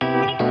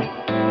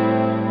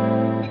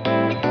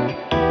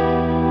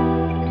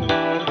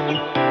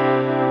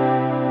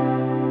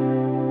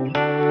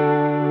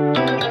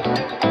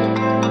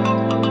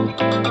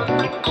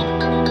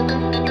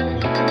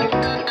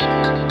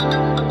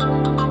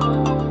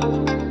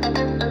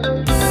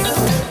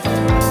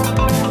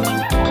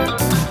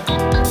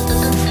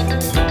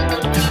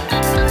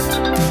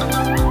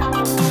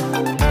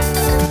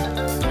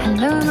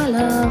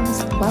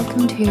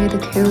to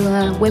the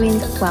Cooler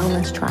Women's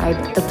Wellness Tribe,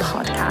 the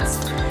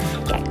podcast.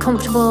 Get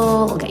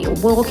comfortable, or get your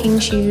walking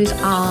shoes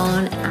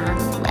on,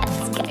 and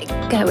let's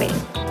get going.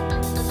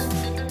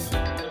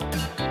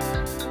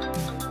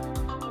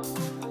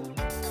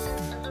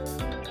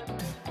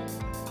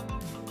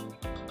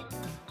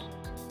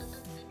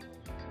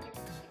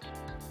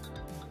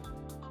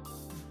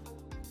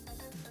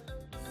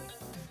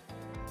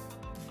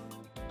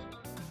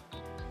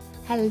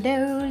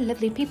 Hello,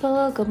 lovely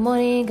people. Good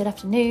morning, good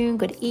afternoon,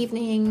 good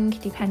evening,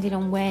 depending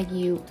on where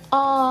you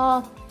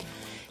are.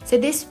 So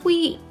this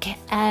week,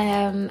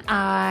 over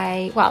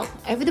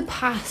the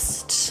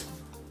past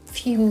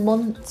few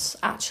months,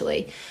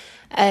 actually,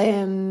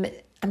 I'm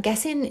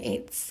guessing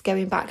it's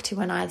going back to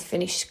when I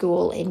finished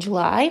school in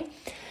July.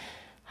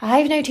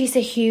 I've noticed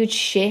a huge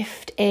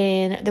shift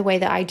in the way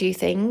that I do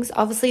things.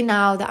 Obviously,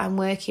 now that I'm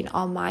working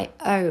on my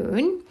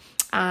own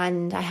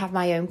and I have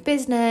my own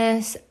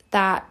business,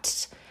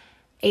 that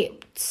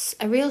it's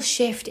a real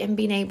shift in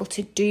being able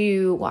to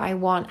do what I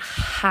want,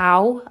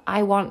 how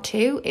I want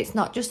to. It's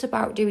not just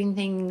about doing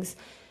things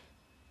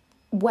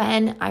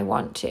when I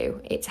want to,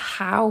 it's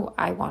how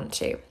I want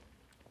to.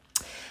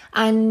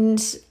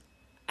 And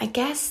I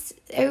guess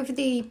over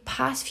the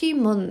past few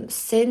months,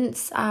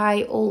 since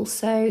I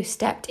also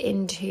stepped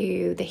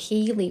into the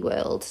Healy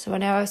world, so I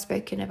know I've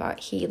spoken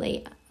about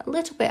Healy a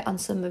little bit on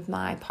some of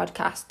my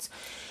podcasts,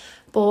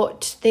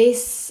 but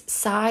this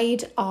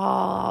side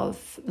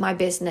of my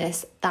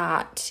business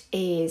that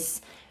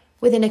is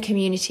within a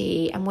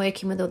community and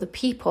working with other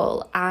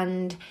people,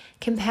 and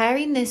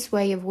comparing this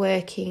way of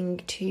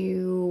working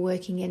to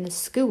working in a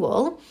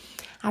school,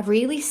 I've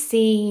really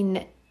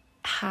seen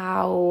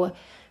how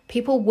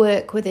people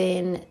work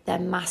within their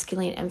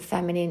masculine and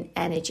feminine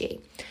energy.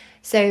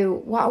 So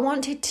what I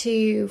wanted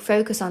to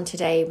focus on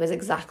today was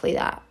exactly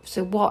that.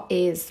 So what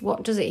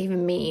does it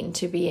even mean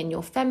to be in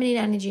your feminine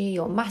energy,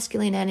 your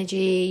masculine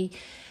energy?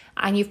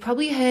 And you've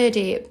probably heard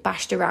it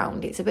bashed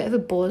around. It's a bit of a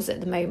buzz at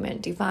the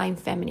moment, divine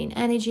feminine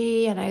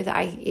energy. I know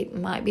that it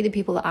might be the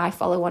people that I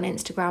follow on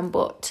Instagram,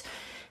 but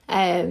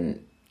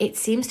it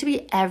seems to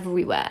be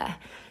everywhere.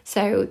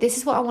 So this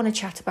is what I want to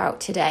chat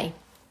about today,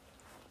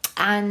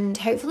 and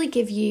hopefully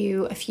give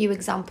you a few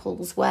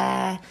examples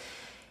where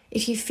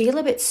if you feel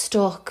a bit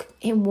stuck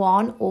in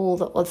one or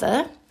the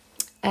other,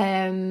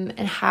 and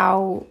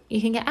how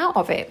you can get out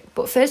of it.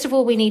 But first of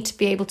all, we need to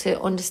be able to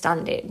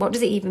understand it. What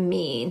does it even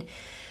mean?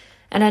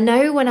 And I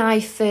know when I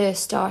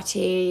first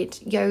started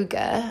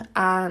yoga,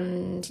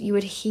 and you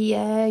would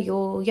hear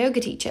your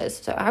yoga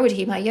teachers, so I would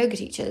hear my yoga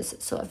teachers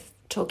sort of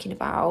talking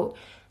about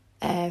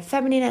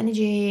feminine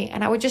energy,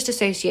 and I would just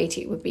associate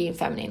it with being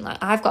feminine. Like,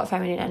 I've got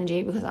feminine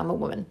energy because I'm a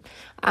woman,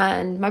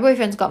 and my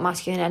boyfriend's got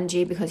masculine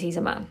energy because he's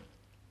a man.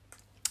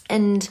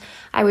 And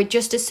I would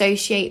just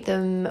associate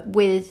them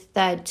with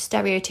their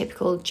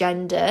stereotypical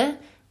gender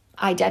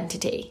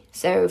identity.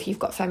 So if you've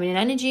got feminine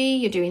energy,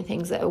 you're doing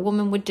things that a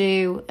woman would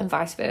do, and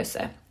vice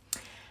versa.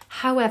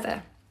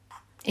 However,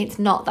 it's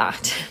not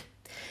that.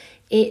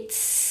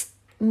 It's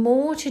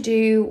more to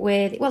do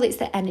with, it's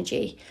the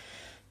energy.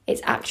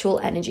 It's actual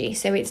energy.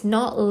 So it's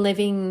not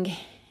living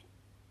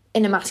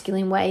in a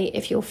masculine way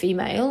if you're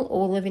female,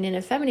 or living in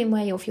a feminine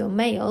way if you're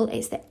male.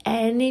 It's the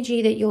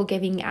energy that you're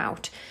giving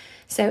out.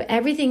 So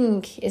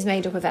everything is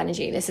made up of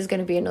energy. This is going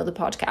to be another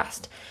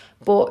podcast.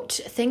 But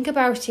think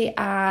about it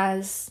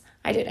as,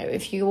 I don't know,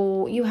 if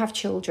you have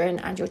children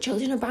and your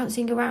children are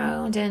bouncing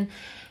around, and,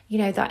 you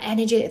know, that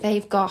energy that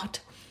they've got,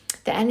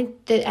 the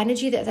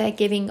energy that they're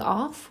giving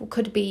off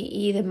could be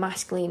either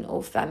masculine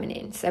or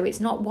feminine. So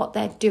it's not what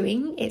they're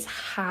doing, it's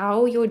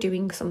how you're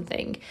doing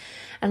something.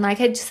 And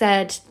like I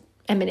said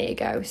a minute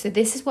ago, so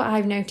this is what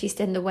I've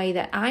noticed in the way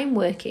that I'm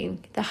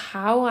working. The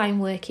how I'm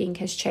working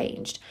has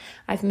changed.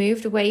 I've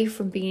moved away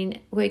from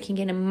working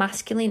in a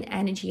masculine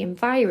energy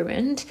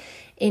environment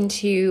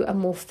into a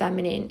more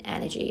feminine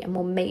energy, a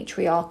more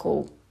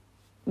matriarchal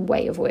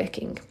way of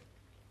working.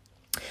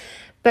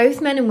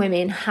 Both men and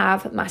women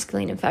have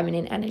masculine and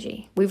feminine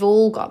energy. We've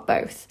all got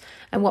both.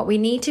 And what we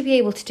need to be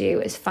able to do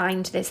is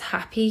find this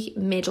happy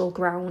middle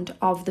ground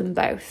of them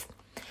both.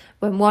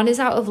 When one is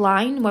out of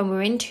line, when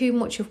we're in too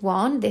much of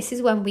one, this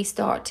is when we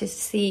start to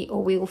see,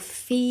 or we'll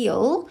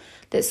feel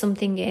that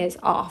something is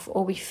off,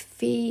 or we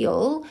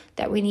feel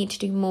that we need to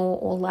do more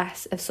or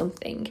less of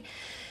something.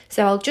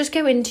 So I'll just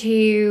go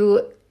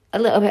into a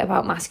little bit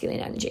about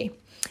masculine energy.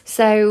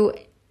 So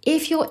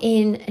if you're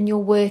in and you're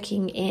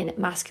working in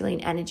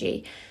masculine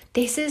energy,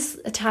 this is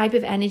a type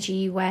of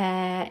energy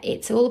where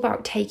it's all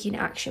about taking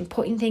action,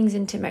 putting things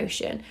into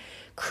motion,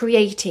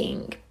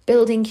 creating,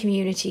 building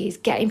communities,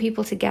 getting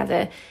people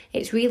together.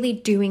 It's really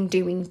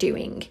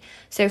doing.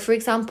 So for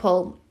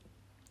example,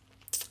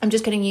 I'm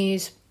just going to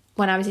use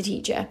when I was a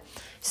teacher.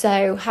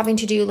 So having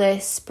to-do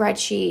lists,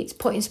 spreadsheets,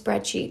 putting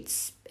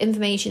spreadsheets,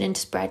 information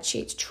into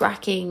spreadsheets,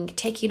 tracking,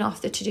 taking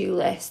off the to-do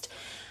list,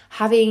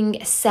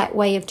 having a set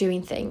way of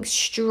doing things,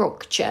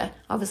 structure.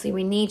 Obviously,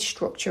 we need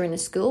structure in the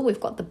school. We've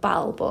got the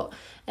bell,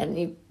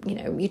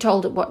 you're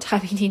told at what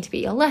time you need to be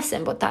your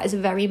lesson, but that is a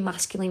very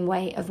masculine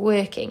way of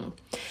working.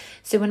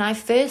 So when I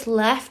first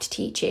left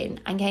teaching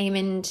and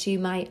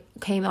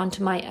came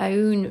onto my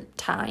own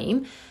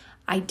time,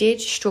 I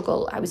did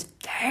struggle. I was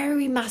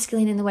very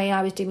masculine in the way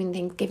I was doing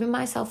things, giving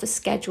myself a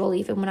schedule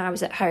even when I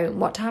was at home,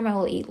 what time I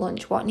will eat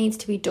lunch, what needs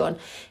to be done,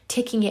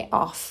 ticking it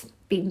off,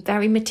 being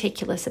very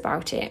meticulous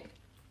about it.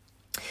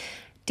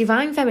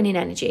 Divine feminine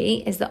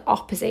energy is the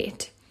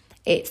opposite.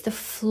 It's the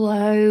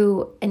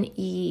flow and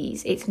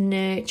ease. It's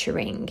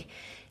nurturing.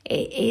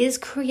 It is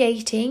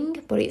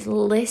creating, but it's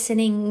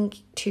listening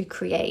to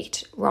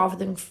create rather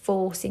than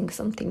forcing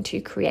something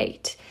to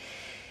create.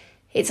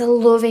 It's a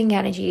loving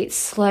energy. It's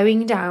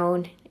slowing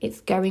down. It's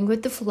going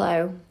with the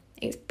flow.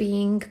 It's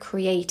being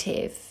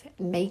creative,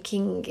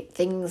 making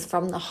things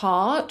from the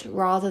heart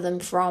rather than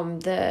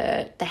from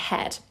the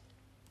head.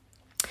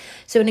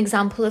 So an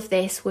example of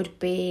this would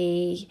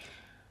be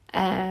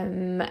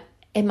in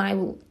my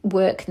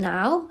work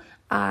now.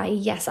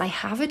 I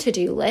have a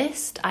to-do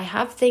list. I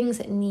have things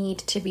that need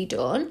to be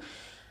done,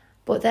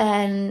 but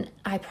then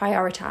I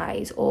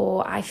prioritize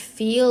or I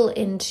feel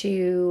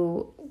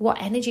into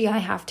what energy I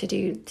have to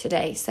do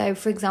today. So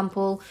for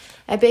example,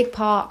 a big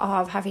part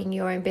of having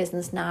your own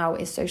business now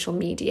is social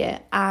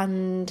media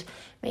and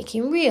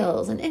making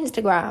reels and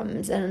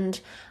Instagrams, and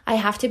I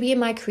have to be in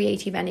my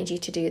creative energy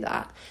to do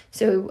that.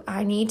 So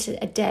I need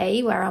a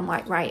day where I'm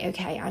like, right,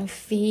 okay, I'm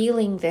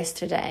feeling this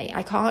today.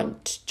 I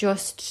can't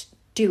just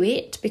do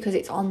it because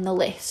it's on the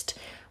list.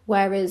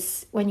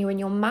 Whereas when you're in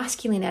your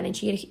masculine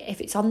energy, if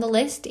it's on the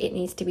list, it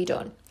needs to be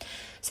done.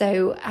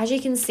 So as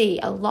you can see,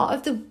 a lot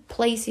of the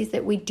places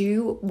that we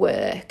do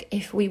work,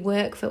 if we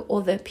work for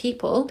other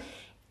people,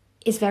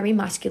 is very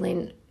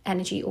masculine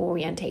energy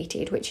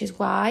orientated, which is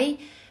why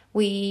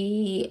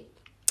we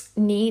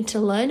need to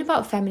learn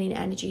about feminine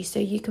energy so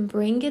you can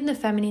bring in the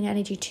feminine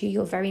energy to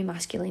your very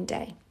masculine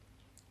day.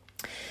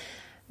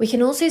 We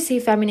can also see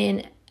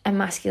feminine and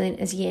masculine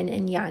as yin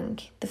and yang.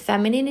 The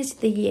feminine is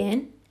the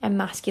yin and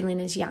masculine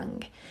is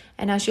yang.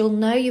 And as you'll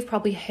know, you've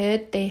probably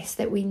heard this,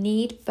 that we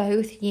need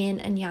both yin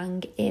and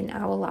yang in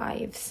our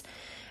lives.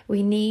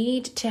 We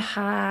need to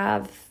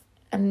have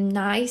a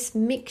nice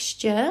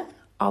mixture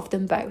of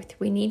them both.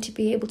 We need to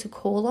be able to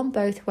call on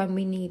both when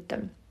we need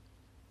them.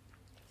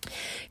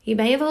 You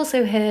may have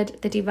also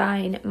heard the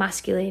divine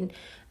masculine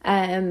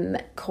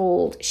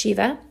called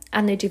Shiva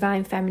and the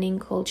divine feminine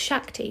called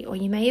Shakti, or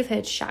you may have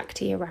heard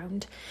Shakti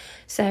around.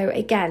 So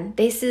again,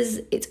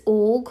 it's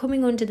all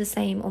coming under the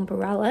same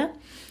umbrella.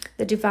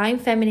 The divine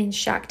feminine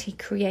Shakti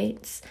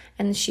creates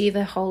and the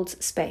Shiva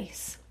holds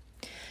space.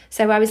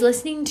 So I was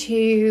listening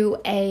to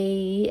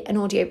an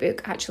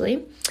audiobook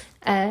actually,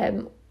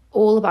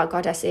 all about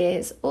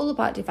goddesses, all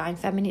about divine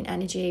feminine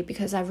energy,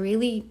 because I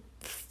really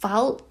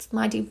felt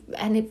my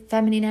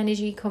feminine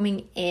energy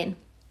coming in.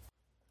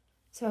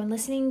 So I'm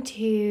listening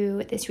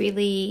to this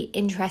really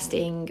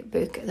interesting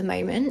book at the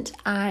moment,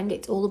 and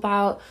it's all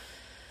about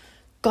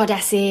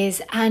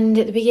goddesses. And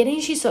at the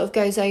beginning, she sort of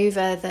goes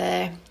over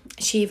the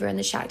Shiva and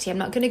the Shakti. I'm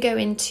not going to go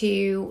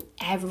into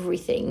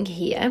everything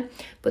here,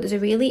 but there's a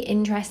really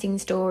interesting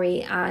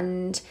story,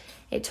 and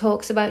it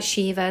talks about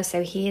Shiva,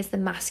 so he is the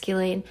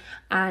masculine,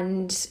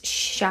 and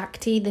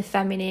Shakti the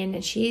feminine,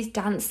 and she's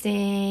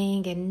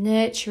dancing and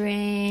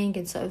nurturing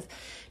and sort of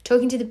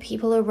talking to the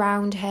people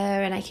around her,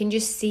 and I can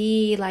just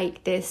see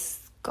like this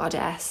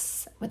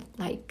goddess with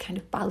like kind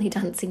of ballet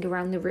dancing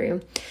around the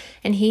room,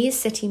 and he is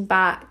sitting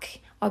back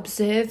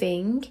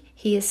observing.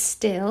 He is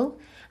still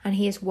and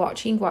he is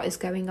watching what is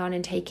going on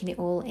and taking it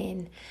all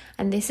in.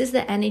 And this is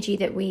the energy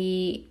that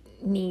we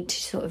need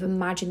to sort of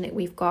imagine that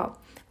we've got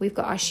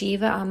our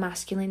Shiva, our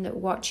masculine, that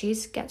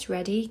watches, gets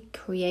ready,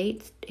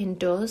 creates and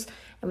does.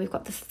 And we've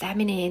got the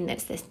feminine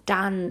that's this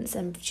dance,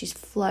 and she's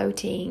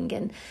floating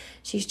and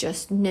she's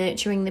just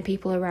nurturing the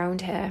people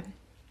around her.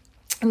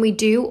 And we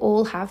do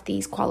all have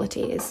these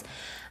qualities.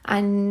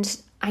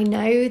 And I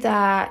know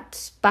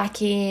that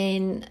back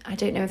in, I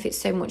don't know if it's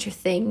so much a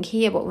thing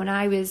here, but when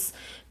I was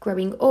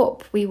growing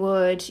up, we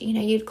would,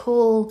 you'd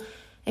call,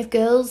 if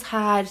girls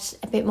had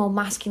a bit more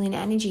masculine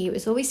energy, it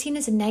was always seen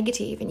as a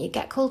negative, and you'd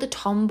get called a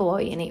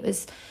tomboy, and it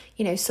was,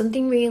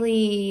 something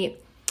really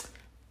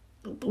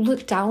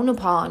looked down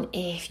upon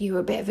if you were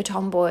a bit of a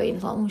tomboy,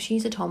 and thought, oh,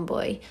 she's a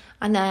tomboy.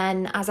 And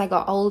then as I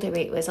got older,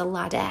 it was a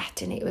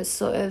ladette, and it was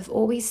sort of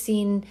always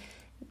seen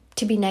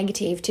to be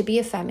negative, to be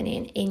a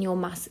feminine in your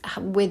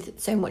with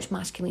so much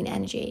masculine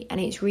energy, and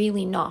it's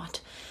really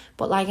not.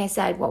 But like I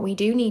said, what we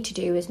do need to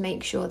do is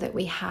make sure that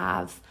we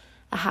have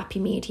a happy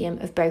medium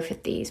of both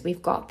of these.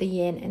 We've got the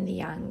yin and the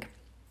yang.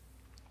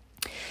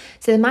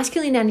 So the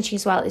masculine energy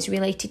as well is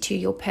related to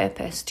your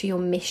purpose, to your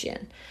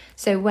mission.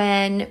 So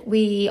when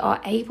we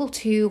are able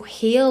to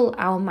heal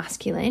our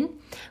masculine,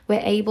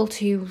 we're able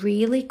to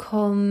really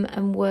come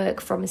and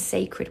work from a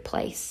sacred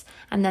place.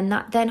 And then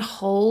that then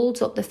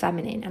holds up the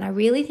feminine. And I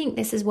really think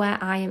this is where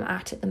I am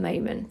at the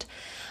moment.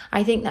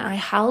 I think that I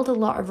held a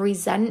lot of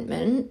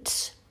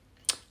resentment,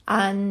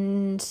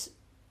 and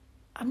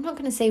I'm not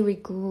going to say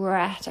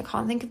regret. I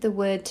can't think of the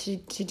word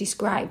to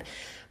describe.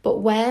 But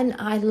when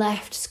I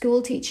left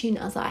school teaching,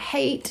 I was like,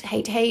 hate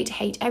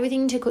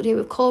everything to do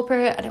with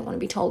corporate. I don't want to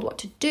be told what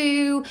to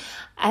do.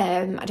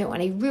 I don't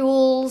want any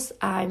rules.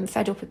 I'm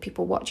fed up with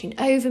people watching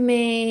over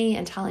me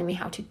and telling me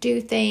how to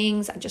do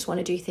things. I just want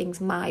to do things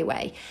my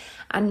way.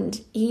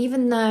 And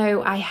even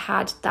though I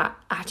had that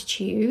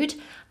attitude,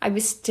 I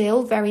was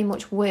still very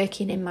much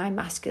working in my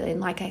masculine,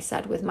 like I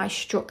said, with my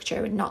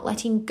structure and not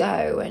letting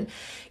go and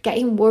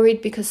getting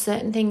worried because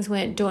certain things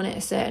weren't done at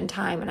a certain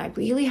time. And I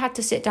really had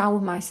to sit down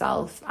with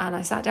myself, and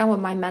I sat down with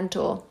my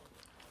mentor,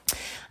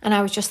 and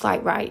I was just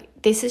like, right,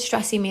 this is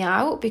stressing me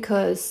out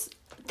because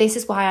this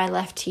is why I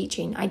left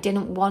teaching. I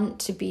didn't want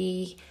to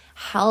be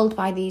held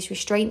by these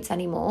restraints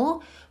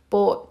anymore,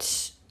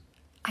 but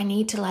I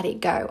need to let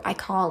it go. I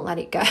can't let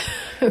it go.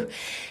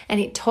 And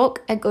it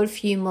took a good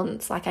few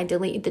months. Like, I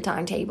deleted the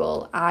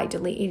timetable. I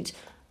deleted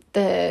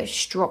the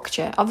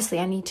structure. Obviously,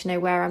 I need to know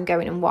where I'm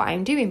going and what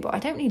I'm doing, but I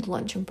don't need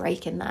lunch and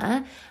break in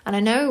there. And I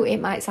know it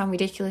might sound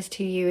ridiculous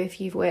to you if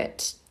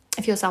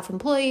you're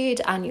self-employed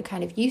and you're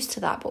kind of used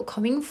to that, but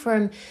coming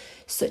from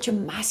such a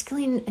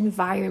masculine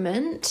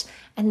environment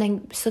and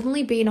then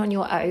suddenly being on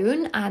your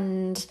own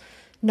and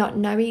not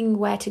knowing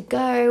where to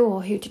go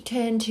or who to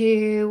turn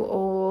to,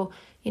 or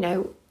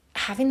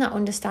having that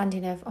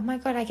understanding of, oh my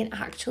God, I can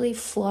actually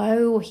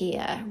flow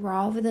here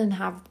rather than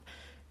have,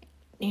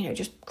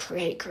 just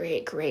create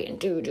and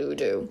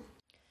do.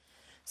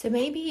 So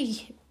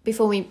maybe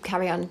before we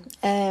carry on,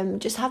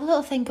 just have a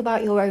little think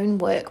about your own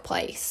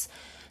workplace.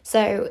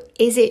 So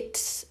is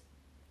it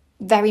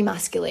very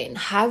masculine?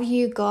 Have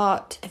you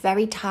got a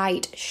very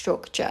tight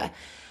structure?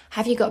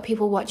 Have you got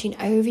people watching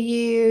over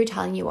you,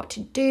 telling you what to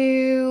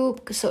do,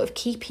 sort of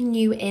keeping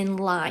you in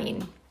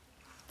line?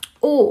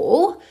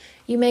 Or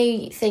you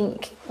may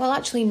think, well,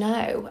 actually,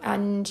 no.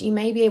 And you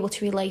may be able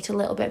to relate a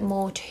little bit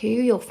more to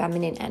your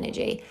feminine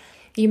energy.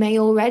 You may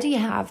already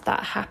have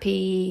that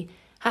happy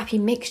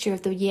mixture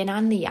of the yin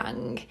and the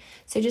yang.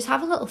 So just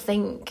have a little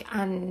think.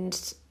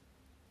 And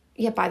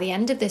by the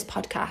end of this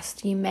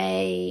podcast, you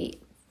may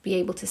be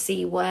able to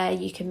see where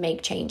you can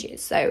make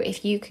changes. So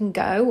if you can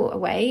go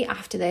away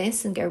after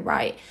this and go,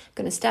 right, I'm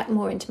going to step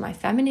more into my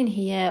feminine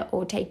here,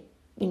 or take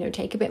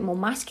a bit more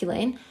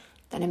masculine,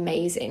 then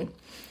amazing.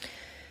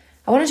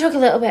 I want to talk a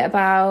little bit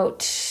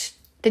about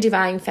the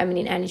divine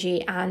feminine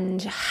energy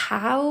and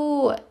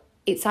how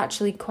it's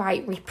actually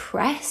quite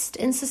repressed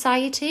in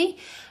society.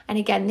 And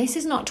again, this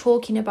is not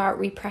talking about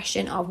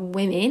repression of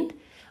women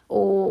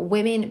or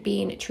women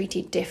being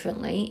treated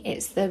differently.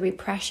 It's the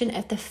repression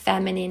of the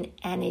feminine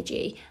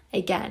energy,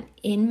 again,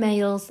 in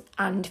males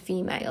and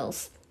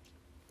females.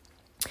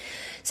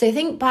 So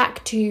think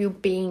back to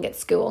being at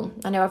school.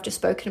 I know I've just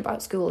spoken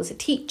about school as a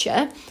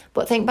teacher,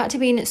 but think back to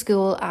being at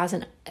school as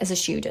a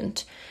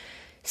student.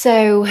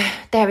 So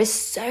there is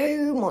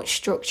so much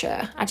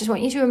structure. I just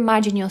want you to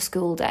imagine your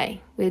school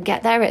day. We'll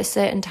get there at a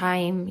certain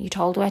time. You're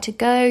told where to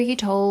go. You're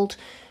told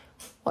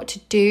what to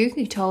do.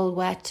 You're told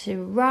where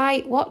to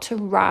write, what to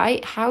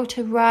write, how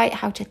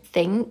to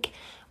think,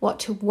 what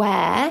to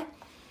wear.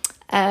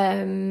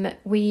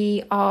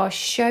 We are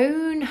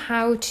shown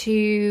how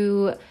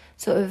to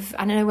sort of,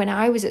 I don't know, when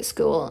I was at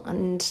school,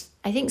 and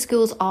I think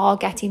schools are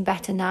getting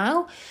better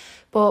now,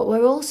 but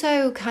we're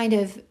also kind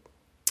of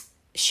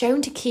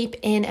shown to keep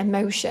in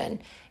emotion.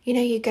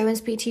 You go and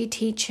speak to your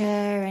teacher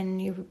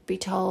and you'll be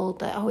told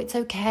that, oh, it's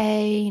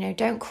okay,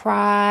 don't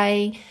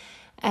cry.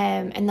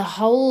 And the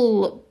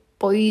whole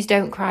boys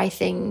don't cry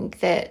thing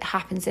that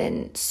happens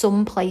in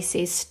some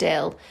places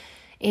still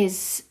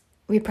is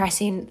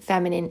repressing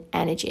feminine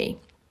energy.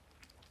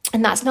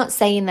 And that's not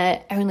saying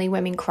that only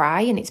women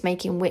cry and it's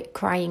making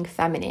crying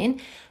feminine.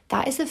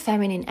 That is the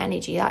feminine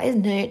energy. That is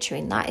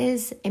nurturing. That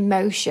is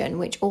emotion,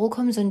 which all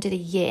comes under the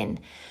yin.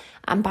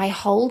 And by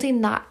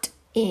holding that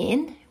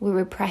in, we're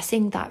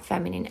repressing that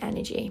feminine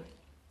energy.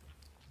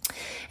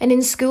 And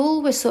in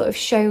school, we're sort of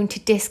shown to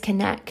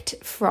disconnect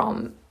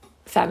from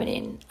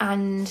feminine,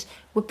 and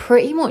we're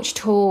pretty much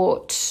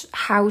taught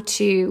how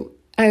to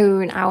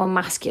own our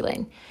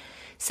masculine.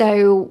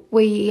 So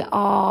we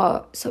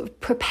are sort of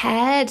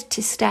prepared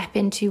to step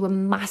into a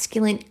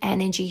masculine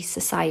energy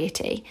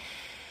society.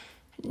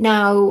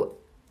 Now,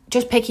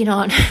 just picking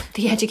on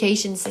the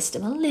education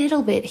system a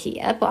little bit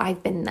here, but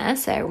I've been there,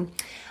 so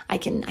I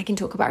can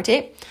talk about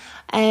it.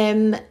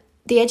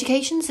 The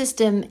education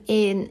system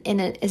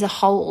as a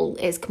whole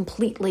is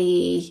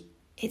completely,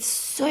 it's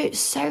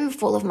so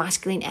full of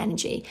masculine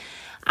energy.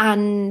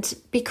 And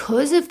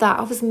because of that,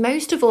 obviously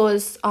most of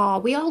us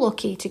we are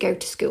lucky to go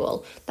to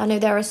school. I know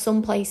there are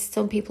some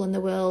people in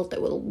the world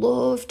that will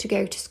love to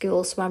go to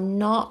school, so I'm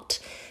not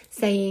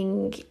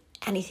saying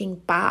anything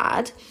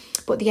bad,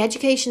 but the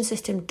education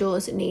system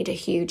does need a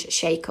huge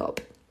shake-up.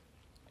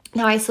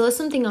 Now, I saw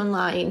something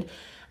online,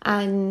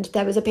 and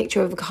there was a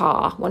picture of a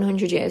car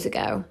 100 years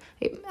ago.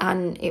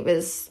 And it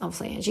was,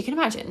 obviously, as you can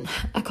imagine,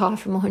 a car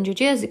from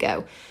 100 years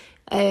ago.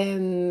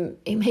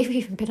 It may have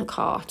even been a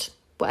cart.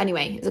 But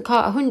anyway, it's a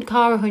car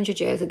 100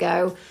 years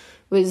ago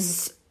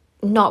was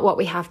not what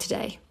we have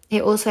today.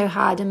 It also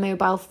had a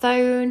mobile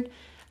phone,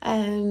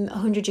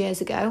 100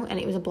 years ago, and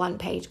it was a blank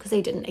page because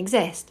they didn't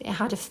exist. It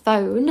had a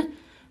phone,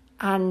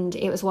 and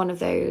it was one of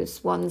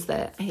those ones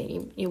that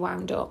you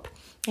wound up.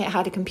 It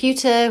had a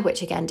computer,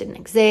 which again didn't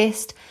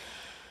exist.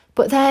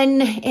 But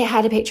then it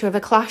had a picture of a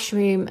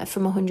classroom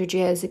from 100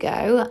 years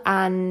ago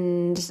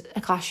and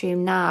a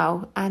classroom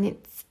now, and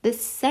it's the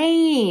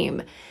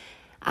same.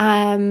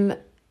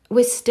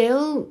 We're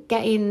still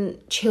getting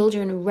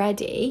children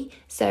ready.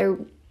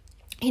 So,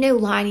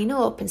 lining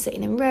up and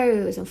sitting in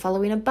rows and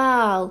following a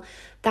bell.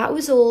 That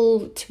was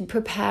all to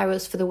prepare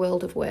us for the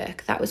world of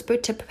work. That was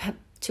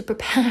to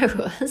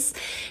prepare us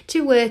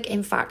to work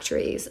in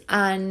factories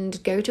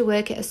and go to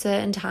work at a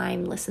certain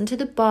time, listen to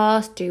the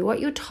boss, do what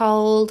you're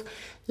told,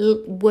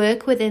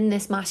 work within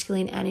this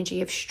masculine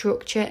energy of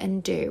structure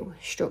and do.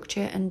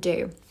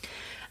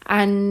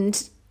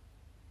 And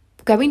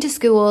going to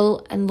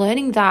school and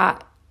learning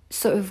that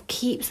sort of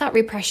keeps that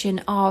repression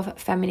of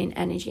feminine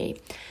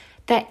energy.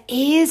 There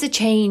is a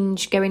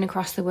change going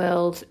across the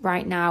world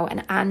right now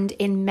and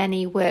in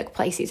many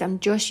workplaces. I'm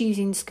just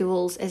using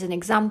schools as an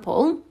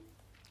example.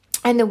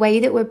 And the way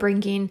that we're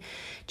bringing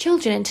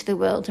children into the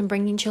world and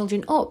bringing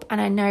children up.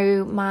 And I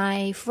know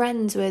my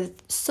friends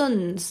with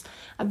sons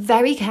are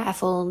very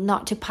careful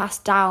not to pass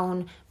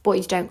down,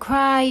 boys don't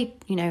cry,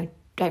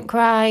 don't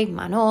cry,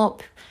 man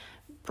up,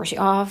 brush it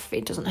off,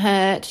 it doesn't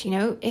hurt.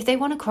 If they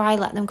want to cry,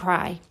 let them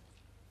cry.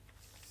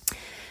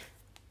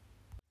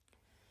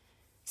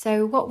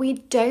 So what we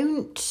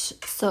don't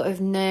sort of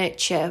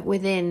nurture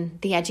within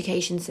the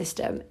education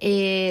system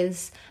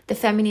is the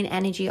feminine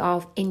energy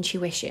of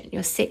intuition,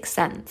 your sixth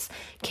sense,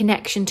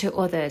 connection to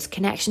others,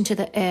 connection to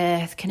the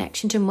earth,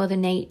 connection to Mother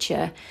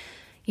Nature,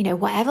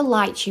 whatever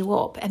lights you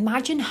up.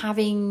 Imagine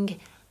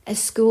having a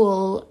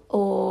school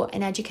or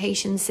an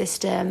education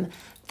system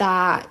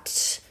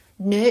that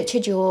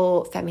nurtured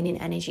your feminine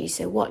energy.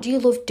 So what do you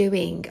love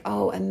doing?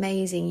 Oh,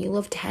 amazing. You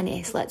love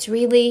tennis. Let's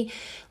really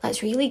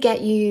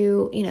get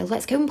you,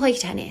 let's go and play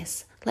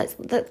tennis.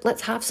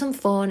 Let's have some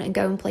fun and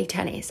go and play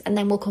tennis. And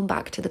then we'll come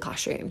back to the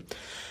classroom.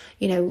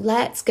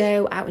 Let's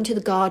go out into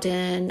the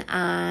garden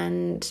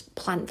and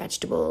plant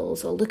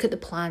vegetables or look at the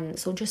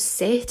plants or just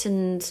sit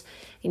and,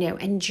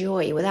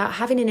 enjoy without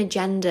having an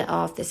agenda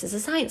of this is a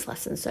science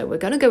lesson. So we're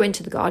going to go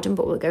into the garden,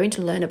 but we're going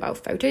to learn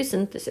about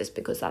photosynthesis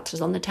because that is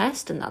on the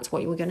test and that's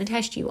what we're going to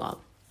test you on.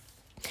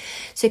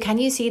 So can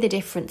you see the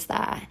difference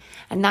there?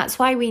 And that's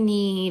why we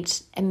need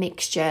a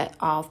mixture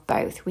of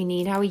both. We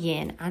need our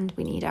yin and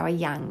we need our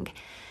yang.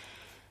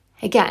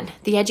 Again,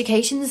 the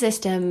education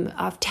system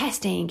of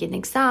testing and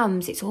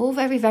exams, it's all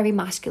very, very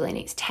masculine.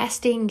 It's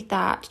testing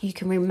that you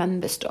can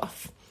remember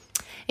stuff.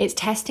 It's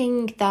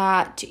testing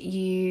that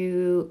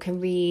you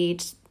can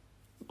read,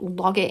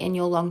 log it in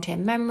your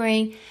long-term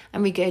memory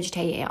and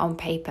regurgitate it on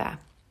paper.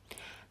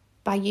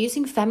 By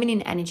using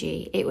feminine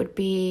energy, it would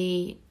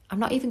be,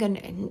 not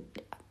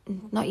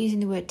using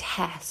the word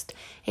test.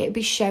 It would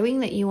be showing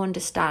that you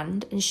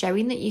understand and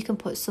showing that you can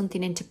put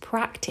something into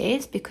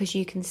practice because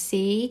you can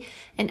see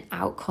an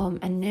outcome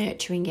and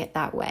nurturing it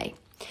that way.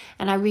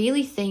 And I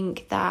really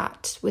think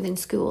that within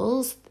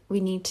schools, we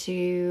need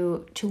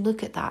to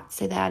look at that.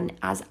 So then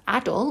as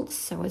adults,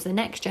 so as the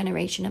next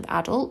generation of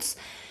adults,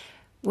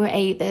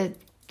 the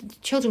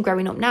children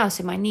growing up now,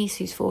 so my niece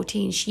who's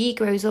 14, she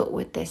grows up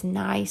with this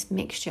nice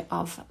mixture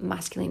of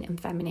masculine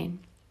and feminine.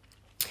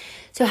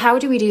 So how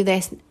do we do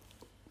this?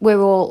 We're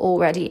all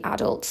already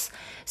adults.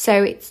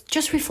 So it's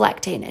just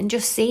reflecting and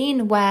just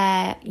seeing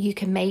where you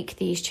can make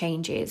these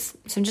changes.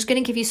 So I'm just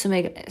going to give you some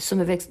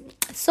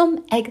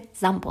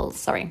examples.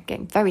 Sorry, I'm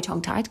getting very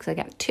tongue-tied because I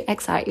get too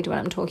excited when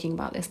I'm talking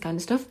about this kind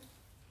of stuff.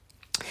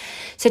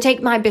 So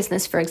take my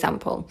business, for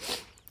example.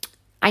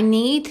 I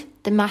need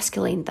the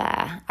masculine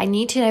there. I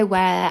need to know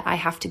where I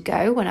have to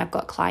go when I've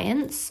got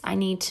clients. I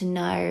need to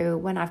know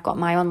when I've got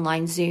my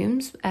online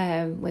Zooms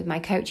with my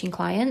coaching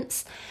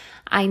clients.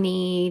 I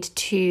need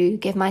to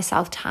give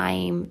myself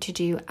time to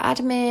do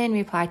admin,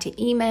 reply to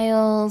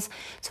emails.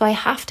 So I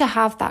have to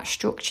have that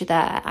structure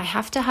there. I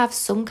have to have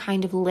some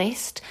kind of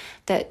list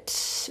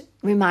that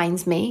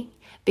reminds me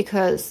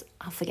because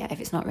I'll forget if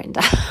it's not written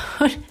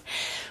down.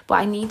 But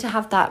I need to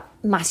have that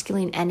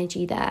masculine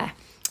energy there.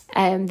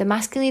 The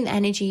masculine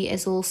energy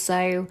is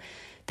also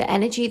the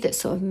energy that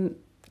sort of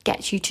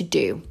gets you to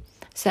do.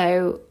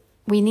 So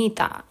we need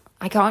that.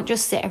 I can't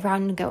just sit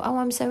around and go, oh,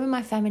 I'm so in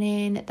my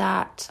feminine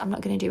that I'm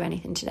not going to do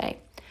anything today.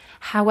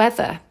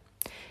 However,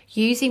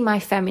 using my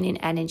feminine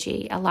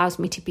energy allows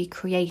me to be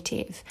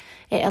creative.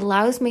 It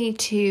allows me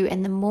to,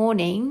 in the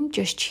morning,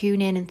 just tune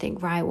in and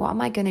think, right, what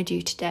am I going to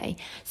do today?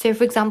 So,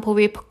 for example,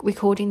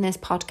 recording this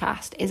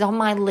podcast is on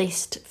my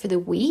list for the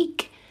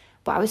week,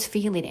 but I was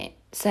feeling it.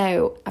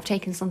 So I've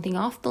taken something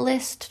off the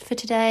list for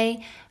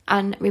today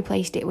and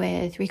replaced it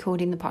with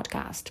recording the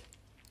podcast.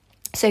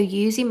 So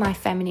using my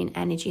feminine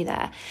energy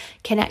there,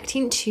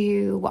 connecting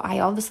to what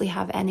I obviously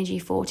have energy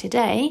for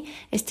today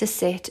is to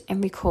sit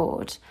and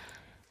record.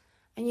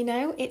 And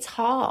it's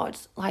hard.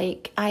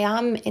 Like I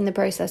am in the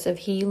process of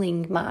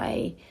healing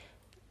my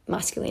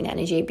masculine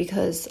energy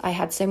because I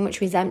had so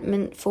much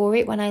resentment for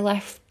it when I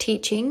left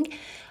teaching.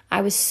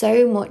 I was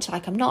so much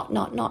like, I'm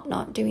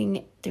not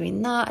doing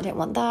that. I don't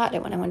want that. I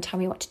don't want anyone to tell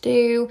me what to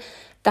do.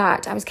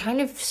 That I was kind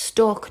of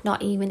stuck,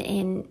 not even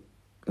in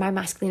my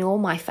masculine or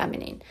my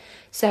feminine.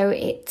 So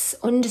it's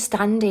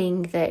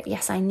understanding that,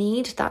 yes, I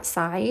need that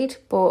side,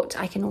 but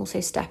I can also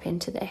step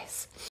into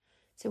this.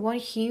 So one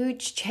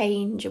huge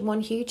change and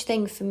one huge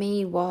thing for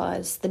me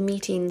was the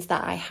meetings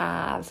that I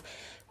have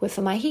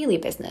for my Healy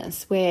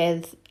business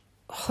with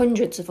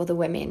hundreds of other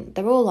women.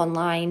 They're all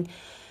online,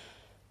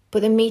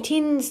 but the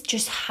meetings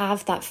just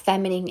have that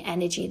feminine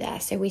energy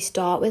there. So we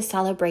start with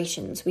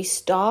celebrations. We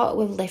start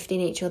with lifting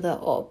each other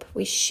up.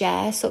 We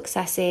share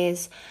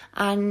successes,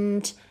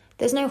 and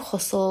there's no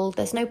hustle,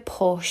 there's no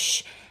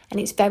push. And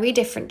it's very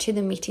different to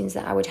the meetings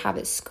that I would have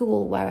at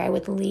school, where I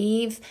would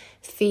leave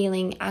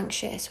feeling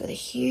anxious with a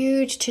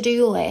huge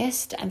to-do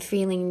list and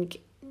feeling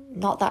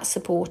not that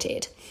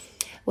supported.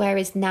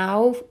 Whereas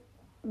now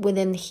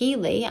within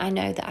Healy, I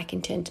know that I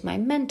can turn to my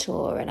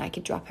mentor and I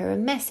could drop her a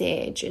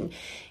message. And,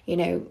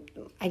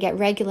 I get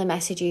regular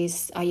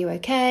messages. Are you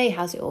okay?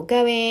 How's it all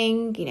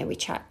going? We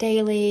chat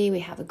daily. We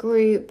have a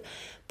group.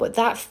 But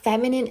that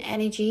feminine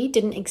energy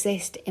didn't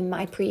exist in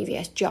my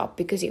previous job,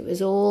 because it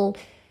was all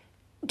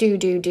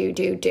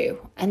do.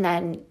 And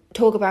then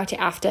talk about it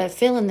after,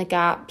 fill in the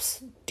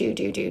gaps,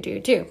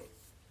 do.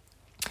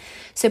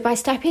 So by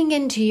stepping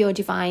into your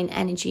divine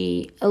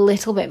energy a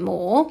little bit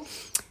more,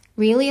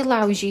 really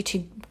allows you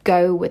to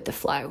go with the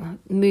flow,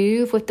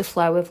 move with the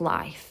flow of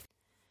life.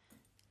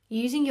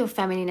 Using your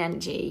feminine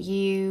energy,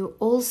 you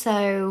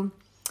also,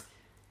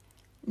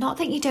 not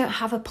that you don't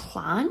have a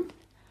plan,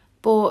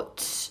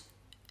 but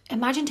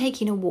imagine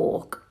taking a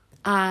walk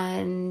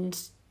and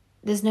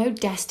there's no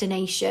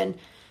destination,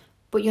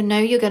 but you're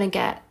going to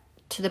get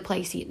to the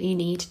place that you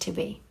need to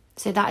be.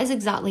 So that is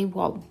exactly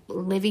what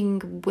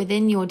living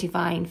within your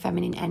divine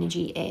feminine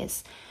energy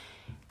is.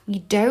 You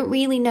don't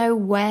really know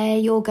where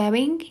you're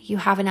going. You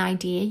have an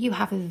idea, you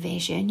have a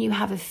vision, you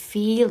have a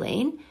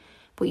feeling,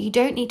 but you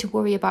don't need to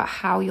worry about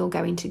how you're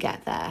going to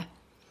get there.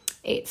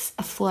 It's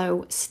a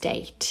flow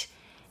state.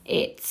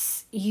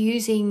 It's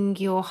using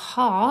your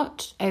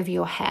heart over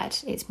your head.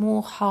 It's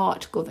more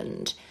heart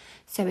governed.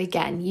 So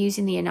again,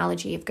 using the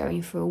analogy of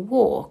going for a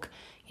walk,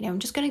 I'm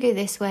just going to go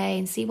this way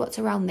and see what's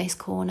around this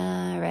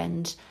corner.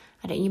 And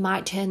you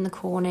might turn the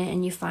corner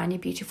and you find a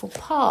beautiful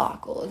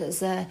park, or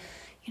there's a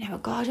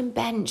garden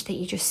bench that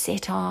you just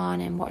sit on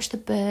and watch the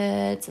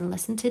birds and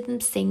listen to them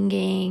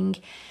singing,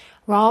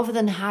 rather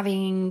than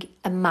having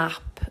a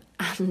map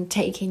and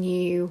taking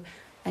you,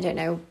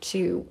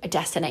 to a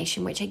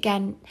destination, which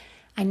again,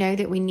 I know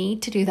that we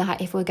need to do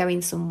that if we're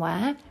going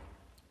somewhere,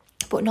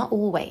 but not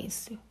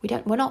always.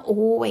 We're not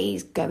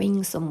always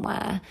going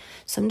somewhere.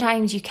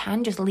 Sometimes you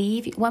can just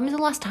leave. When was the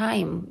last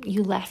time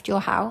you left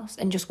your house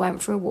and just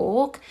went for a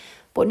walk,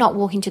 but not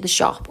walking to the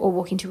shop or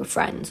walking to a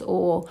friend's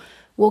or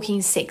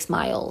walking 6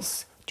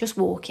 miles, just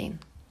walking?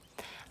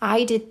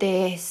 I did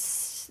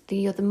this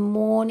the other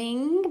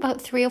morning,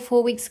 about 3 or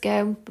 4 weeks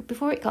ago,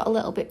 before it got a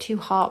little bit too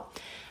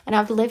hot. And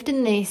I've lived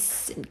in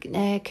this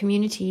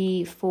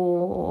community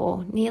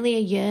for nearly a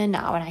year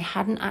now, and I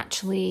hadn't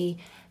actually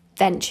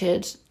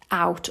ventured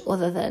out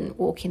other than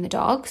walking the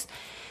dogs.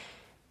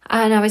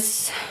 And I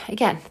was,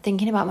 again,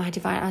 thinking about my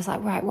divine. I was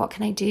like, right, what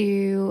can I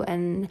do?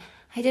 And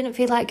I didn't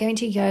feel like going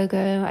to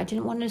yoga. I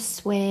didn't want to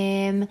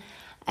swim.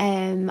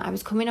 I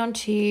was coming on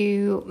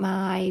to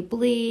my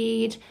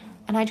bleed,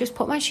 and I just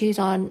put my shoes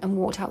on and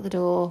walked out the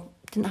door.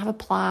 Didn't have a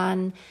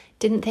plan.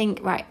 Didn't think,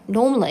 right,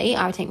 normally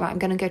I would think, right, I'm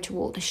going to go to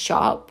walk the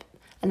shop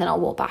and then I'll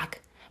walk back.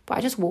 But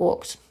I just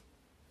walked.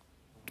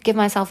 Give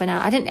myself an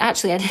hour. I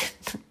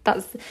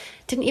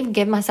didn't even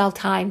give myself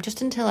time,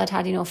 just until I'd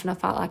had enough and I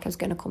felt like I was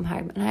going to come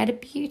home. And I had a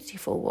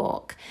beautiful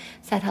walk.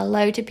 Said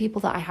hello to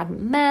people that I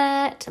hadn't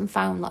met and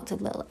found lots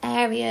of little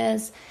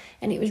areas.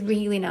 And it was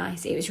really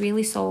nice. It was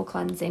really soul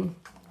cleansing.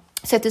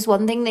 So if there's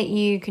one thing that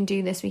you can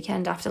do this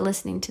weekend after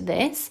listening to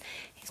this,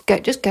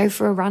 just go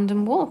for a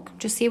random walk.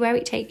 Just see where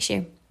it takes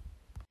you.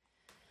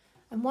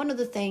 And one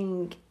other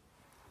thing,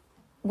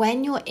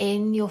 when you're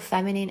in your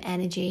feminine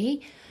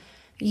energy,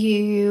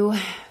 you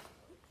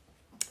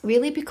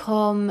really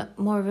become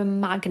more of a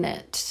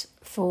magnet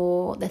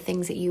for the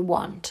things that you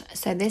want.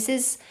 So this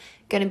is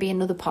going to be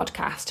another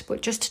podcast,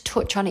 but just to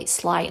touch on it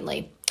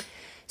slightly.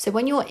 So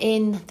when you're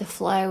in the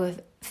flow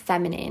of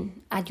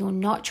feminine and you're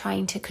not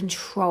trying to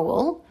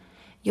control,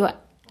 you're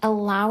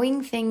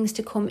allowing things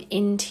to come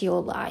into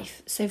your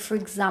life. So for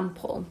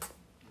example,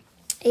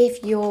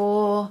 if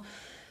you're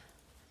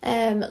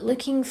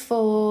looking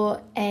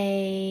for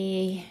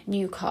a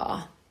new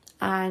car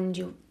and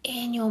you're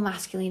in your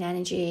masculine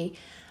energy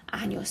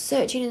and you're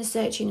searching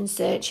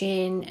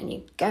and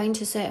you're going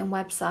to certain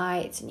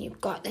websites and you've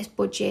got this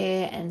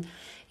budget and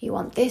you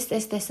want this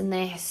and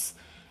this,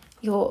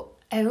 your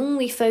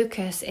only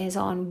focus is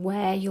on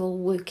where you're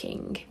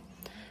looking.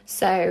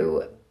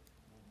 So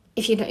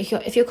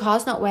if your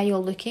car's not where you're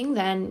looking,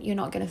 then you're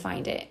not going to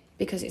find it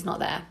because it's not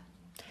there.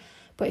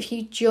 But if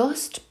you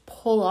just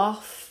pull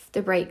off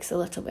the brakes a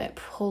little bit,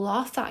 pull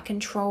off that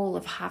control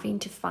of having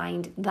to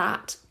find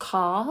that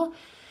car,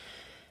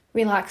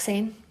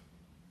 relaxing,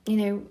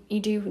 you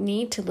do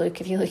need to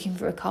look if you're looking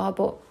for a car,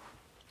 but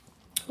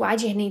why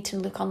do you need to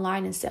look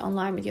online and sit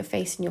online with your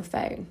face in your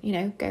phone?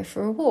 Go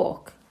for a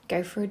walk,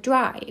 go for a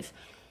drive,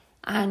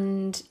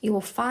 and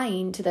you'll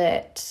find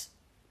that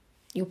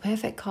your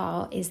perfect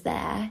car is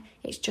there.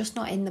 It's just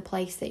not in the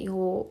place that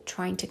you're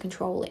trying to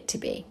control it to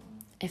be,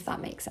 if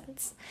that makes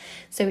sense.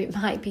 So it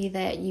might be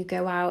that you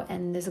go out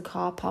and there's a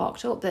car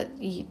parked up that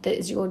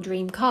is your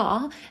dream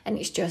car, and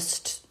it's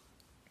just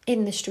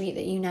in the street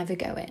that you never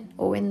go in,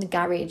 or in the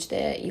garage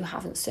that you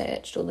haven't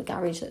searched, or the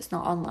garage that's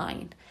not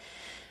online.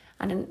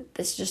 And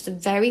there's just a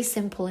very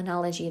simple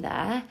analogy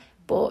there,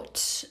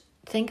 but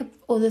think of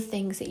other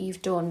things that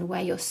you've done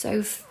where you're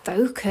so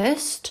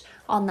focused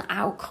on the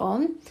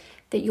outcome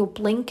that you're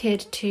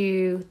blinkered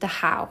to the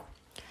how.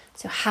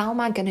 So how am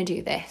I going to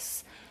do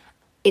this?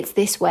 It's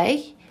this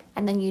way,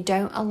 and then you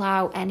don't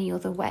allow any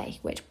other way,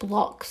 which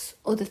blocks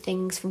other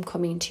things from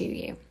coming to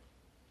you.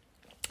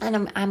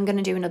 And I'm going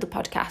to do another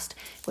podcast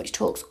which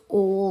talks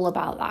all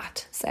about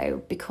that.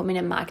 So becoming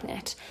a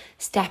magnet,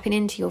 stepping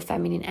into your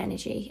feminine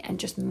energy and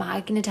just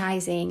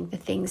magnetizing the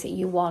things that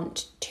you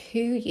want to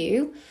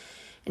you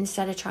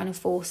instead of trying to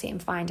force it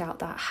and find out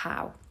that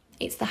how.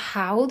 It's the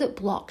how that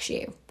blocks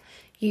you.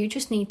 You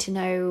just need to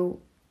know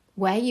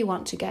where you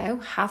want to go,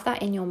 have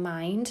that in your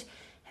mind,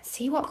 and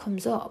see what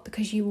comes up,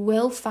 because you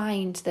will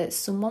find that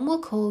someone will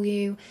call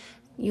you,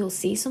 you'll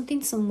see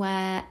something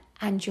somewhere,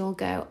 and you'll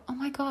go, oh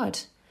my God.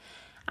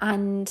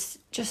 And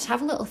just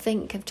have a little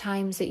think of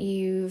times that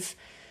you've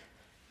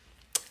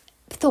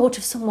thought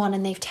of someone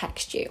and they've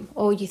texted you,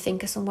 or you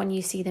think of someone,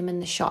 you see them in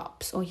the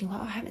shops, or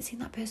I haven't seen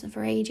that person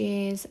for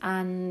ages,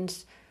 and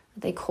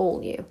they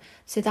call you.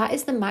 So that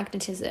is the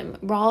magnetism,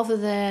 rather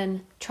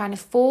than trying to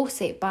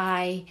force it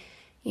by,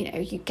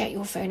 you get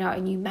your phone out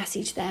and you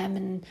message them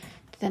and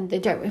then they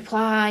don't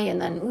reply, and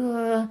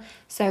then,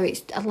 so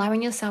it's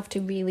allowing yourself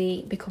to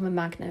really become a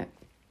magnet.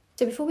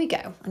 So before we go,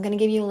 I'm going to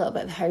give you a little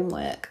bit of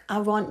homework. I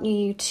want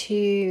you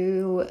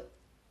to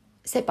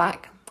sit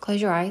back,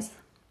 close your eyes,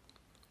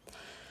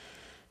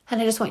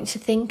 and I just want you to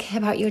think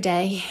about your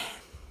day.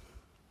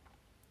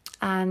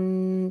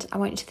 And I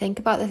want you to think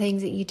about the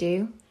things that you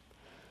do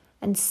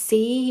and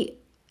see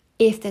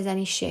if there's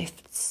any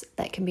shifts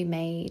that can be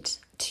made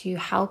to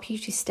help you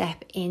to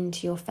step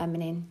into your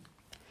feminine.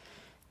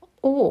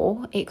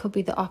 Or it could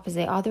be the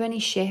opposite. Are there any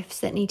shifts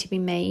that need to be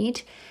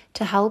made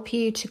to help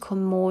you to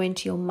come more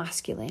into your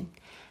masculine?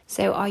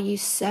 So are you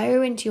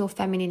so into your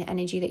feminine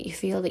energy that you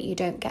feel that you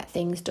don't get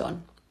things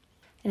done?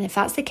 And if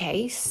that's the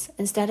case,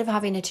 instead of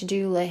having a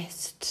to-do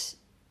list,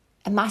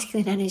 a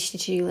masculine energy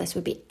to-do list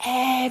would be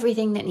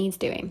everything that needs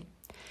doing.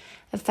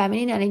 A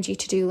feminine energy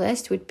to-do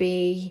list would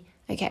be,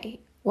 okay,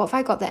 what have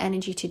I got the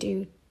energy to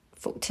do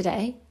for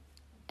today?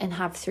 And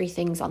have 3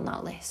 things on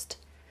that list.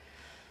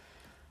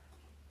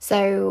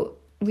 So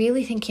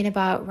really thinking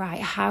about, right,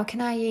 how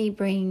can I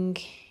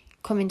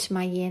come into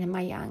my yin and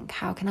my yang?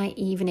 How can I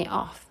even it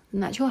off?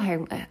 And that's your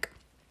homework.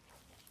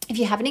 If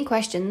you have any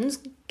questions,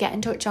 get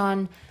in touch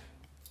on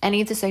any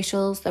of the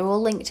socials. They're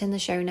all linked in the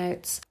show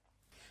notes.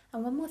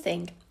 And one more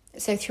thing.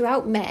 So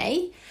throughout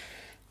May,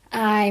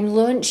 I'm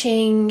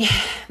launching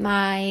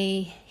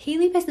my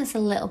Healy business a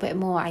little bit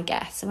more, I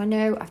guess. So I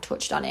know I've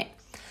touched on it,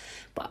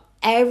 but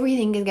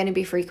everything is going to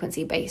be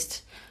frequency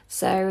based.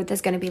 So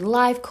there's going to be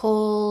live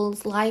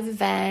calls, live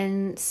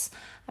events.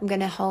 I'm going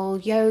to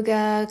hold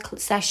yoga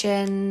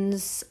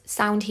sessions,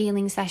 sound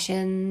healing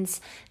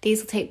sessions.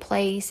 These will take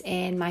place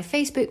in my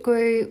Facebook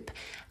group.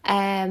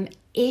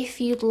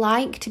 If you'd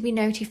like to be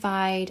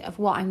notified of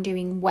what I'm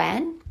doing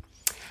when,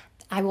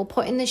 I will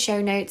put in the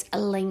show notes a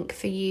link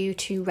for you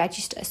to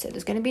register. So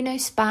there's going to be no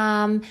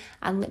spam.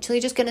 I'm literally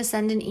just going to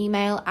send an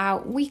email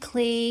out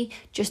weekly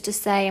just to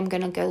say I'm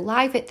going to go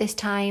live at this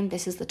time.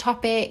 This is the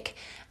topic.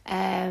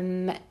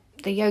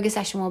 The yoga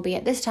session will be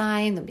at this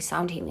time. There'll be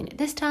sound healing at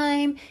this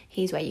time.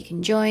 Here's where you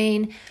can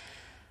join.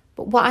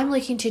 But what I'm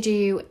looking to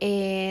do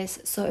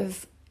is sort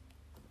of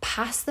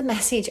pass the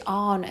message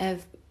on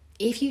of,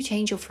 if you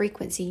change your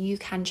frequency, you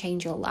can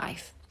change your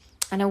life.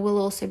 And I will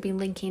also be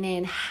linking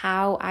in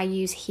how I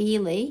use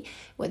Healy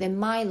within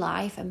my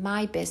life and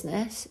my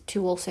business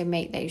to also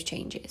make those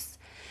changes.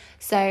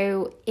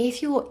 So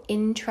if you're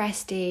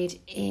interested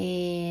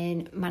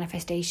in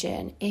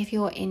manifestation, if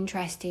you're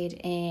interested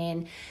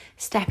in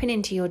stepping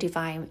into your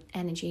divine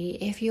energy,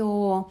 if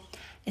you're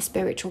a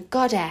spiritual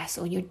goddess,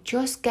 or you're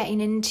just getting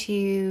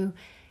into,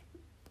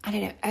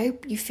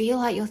 you feel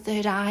like your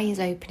third eye is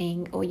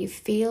opening, or you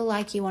feel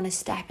like you want to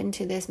step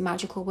into this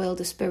magical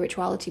world of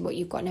spirituality, but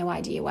you've got no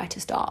idea where to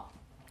start,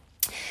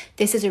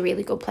 this is a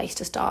really good place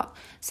to start.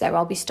 So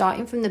I'll be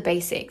starting from the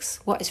basics.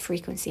 What is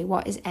frequency?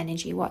 What is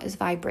energy? What is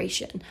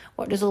vibration?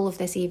 What does all of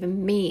this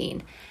even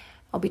mean?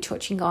 I'll be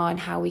touching on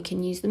how we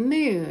can use the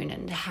moon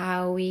and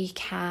how we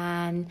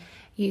can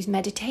use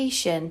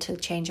meditation to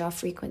change our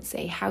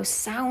frequency, how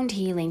sound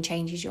healing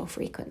changes your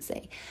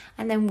frequency,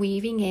 and then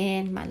weaving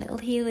in my little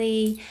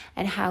Healy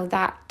and how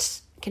that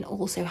can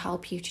also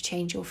help you to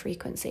change your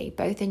frequency,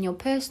 both in your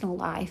personal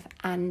life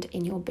and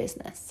in your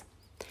business.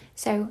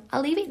 So I'll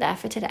leave it there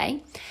for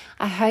today.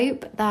 I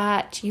hope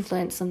that you've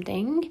learned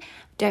something.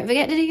 Don't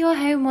forget to do your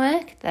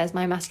homework. There's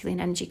my masculine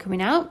energy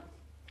coming out.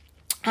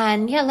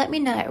 And yeah, let me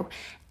know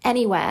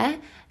anywhere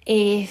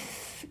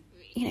if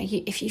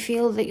if you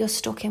feel that you're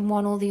stuck in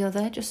one or the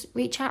other, just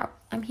reach out.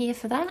 I'm here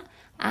for that.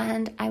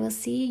 And I will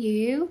see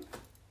you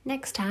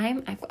next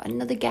time. I've got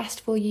another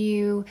guest for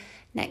you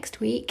next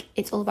week.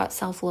 It's all about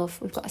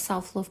self-love. We've got a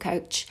self-love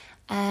coach.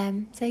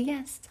 So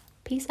yes,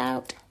 peace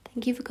out.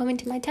 Thank you for coming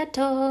to my TED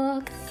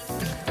Talk.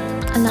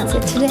 And that's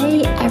it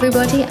today,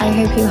 everybody. I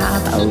hope you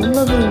have a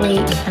lovely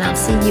week, and I'll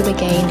see you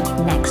again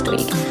next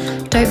week.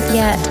 Don't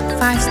forget,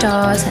 5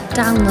 stars,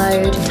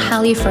 download,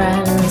 tell your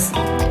friends.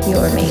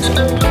 You're amazing.